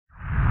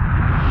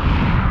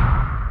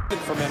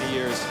for many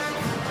years.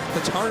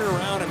 To turn it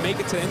around and make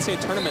it to the NCAA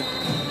tournament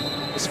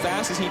as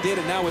fast as he did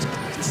and now as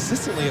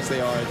consistently as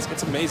they are,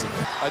 it's amazing.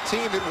 A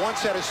team that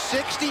once had a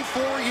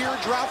 64-year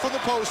drought from the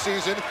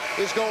postseason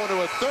is going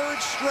to a third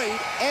straight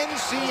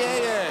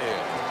NCAA.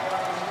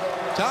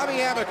 Tommy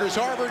Amaker's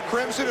Harvard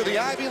Crimson are the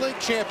Ivy League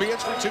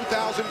champions for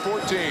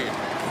 2014.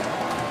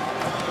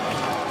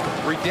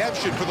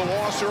 Redemption for the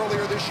loss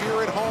earlier this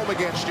year at home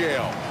against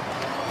Yale.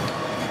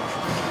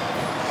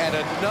 And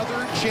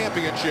another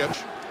championship.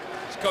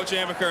 Coach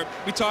Amaker,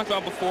 we talked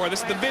about before,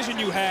 this is the vision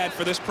you had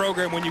for this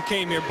program when you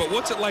came here, but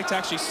what's it like to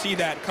actually see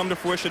that come to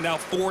fruition now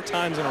 4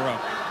 times in a row?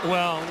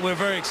 Well, we're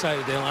very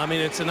excited, Dale. I mean,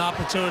 it's an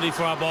opportunity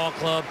for our ball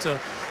club to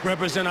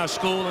represent our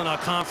school and our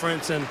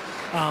conference, and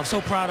I'm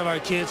so proud of our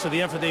kids for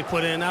the effort they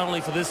put in, not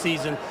only for this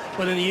season,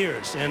 but in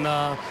years. And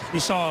you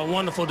saw a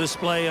wonderful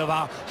display of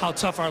how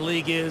tough our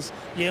league is.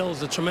 Yale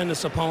is a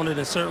tremendous opponent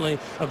and certainly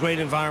a great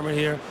environment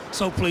here.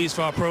 So pleased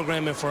for our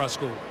program and for our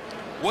school.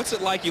 What's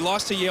it like? You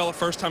lost to Yale the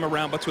first time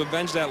around, but to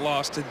avenge that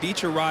loss, to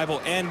beat your rival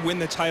and win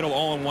the title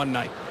all in one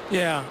night.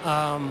 Yeah,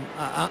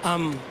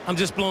 I'm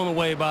just blown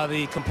away by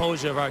the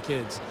composure of our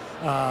kids.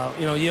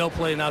 You know, Yale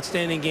played an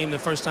outstanding game the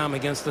first time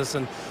against us,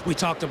 and we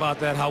talked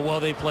about that, how well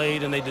they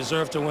played, and they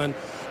deserved to win.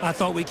 I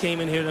thought we came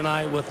in here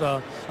tonight with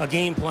a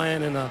game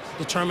plan and a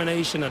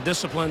determination, a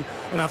discipline,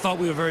 and I thought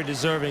we were very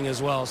deserving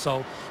as well.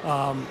 So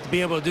to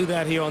be able to do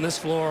that here on this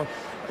floor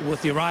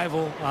with the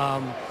rival,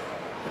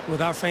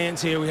 with our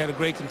fans here, we had a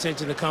great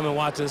contingent to come and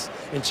watch us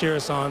and cheer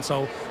us on.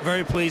 So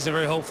very pleased and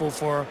very hopeful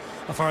for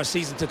our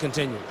season to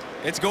continue.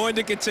 It's going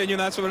to continue.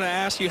 That's what I'm going to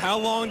ask you. How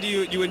long do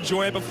you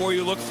enjoy it before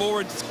you look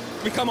forward? It's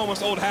become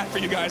almost old hat for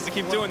you guys to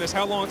keep doing this.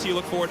 How long do you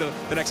look forward to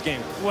the next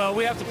game? Well,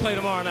 we have to play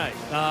tomorrow night.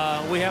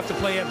 We have to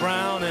play at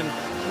Brown,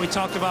 and we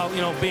talked about,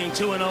 you know, being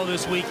 2-0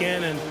 this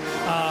weekend, and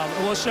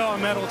we'll show our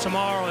mettle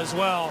tomorrow as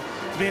well,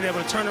 being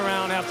able to turn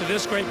around after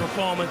this great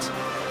performance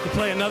to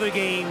play another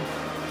game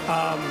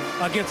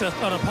against an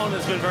opponent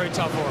that's been very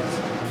tough for us.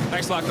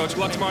 Thanks a lot, Coach. Good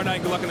luck tomorrow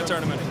night. Good luck in the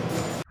tournament.